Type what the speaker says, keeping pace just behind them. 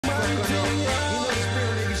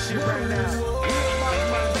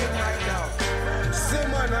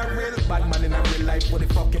life. What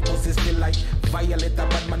the fuck your pussies feel like? Violate a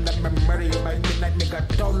bad man that me murder you by midnight. Me got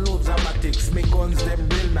downloads automatics. Me guns them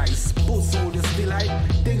real nice. Puss all this still I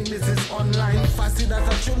think this is online. Fasty that's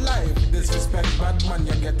a true life. Disrespect bad man,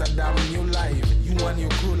 you get a damn new life. You and your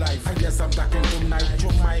crew life. I guess I'm talking tonight.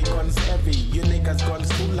 Through my guns heavy. You niggas guns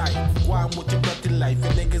too light. Go on with your dirty life.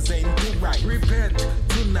 Your niggas ain't too right. Repent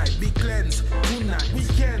tonight. Be cleansed tonight.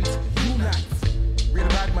 Weekend unite. Real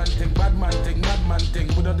bad man thing, bad man thing, bad man thing.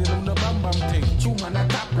 We don't do no bam bam thing. Human a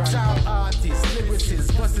top right. Child artists,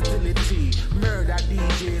 lyricists, versatility. Murder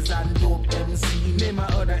DJs and dope MC. Name a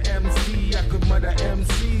other MC, I could murder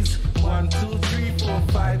MCs. 1, 2, 3, 4,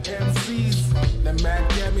 5 MCs. The mad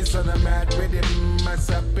chemist on the mad rhythm.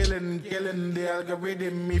 Myself pilling, killing the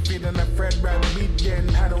algorithm. Me feeding a FR3DROQ beat,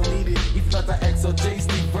 then I don't need it. If not a XOJC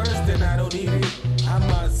verse, then I don't need it. I'm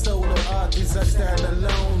a solo artist, I stand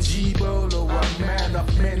alone. G-BOLO, a man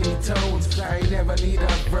of many tones. I never need a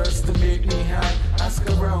verse to make me high. Ask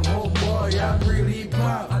around, oh boy, I'm really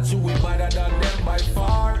pop. I do it better than them by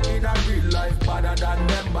far. In a real life, better than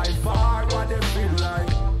them by far. What they feel like?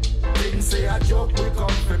 Things say a joke, we come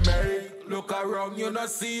for me. Look around, you not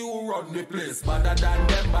see who run the place. Better than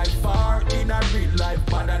them by far. In a real life,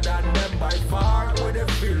 better than them by far. What they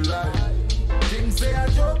feel like? Things say a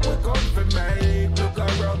joke, we come for me. Look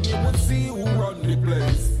around, you will see who run the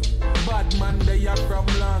place. Bad man, they are from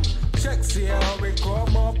long. Check, see how we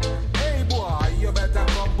come up. Hey boy, you better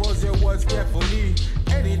compose your words carefully.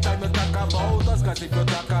 Anytime you talk about us, cause if you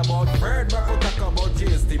talk about FR3DROQ, you talk about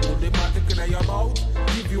GST. Put the matic in your mouth,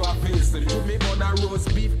 give you a face. You me on a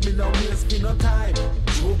roast beef, me no waste, me no time.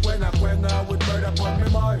 Joke when I quenga with bird upon me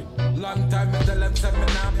mind. Long time me tell them, say me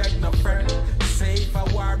nah beg no friend. Say if I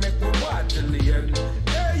war, make me watch till the end.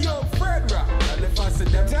 Hey yo, FR3DROQ, and if I see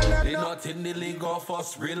them, they not in the league of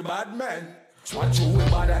us real bad men. What you we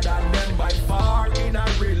better than them by far. In a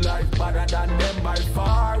real life, better than them by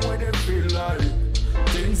far. What they feel like?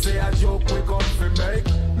 Things say a joke, we come for make.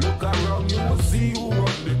 Look around, you will see who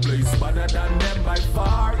run the place. Better than them by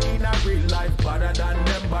far. In a real life, better than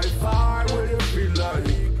them by far. What they feel like?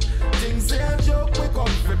 Things say a joke, we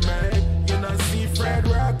come for make. You know see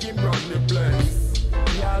FR3DROQ, him run the place.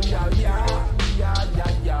 Yeah, yeah, yeah, yeah,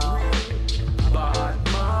 yeah, yeah. Bad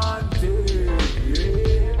man thing.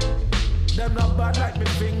 Them not bad like me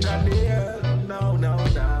fingernail. No, no,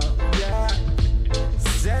 no. Yeah.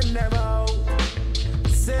 Send them out.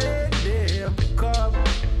 Send them come.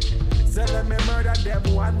 So let me murder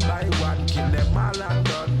them one by one. Kill them all and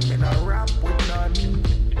done. Me no ramp with none.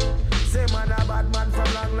 Say man a bad man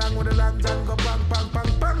from long, long with a long tongue. Go bang, bang,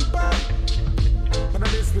 bang, bang, bang. But no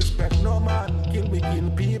disrespect, no man. Kill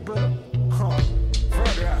people. Huh.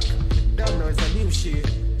 FR3DROQ. Don't know it's a new shit.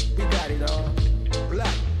 We got it all.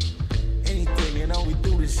 Black. Anything, you know, we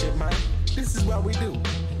do this shit, man. This is what we do.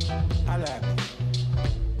 I like it.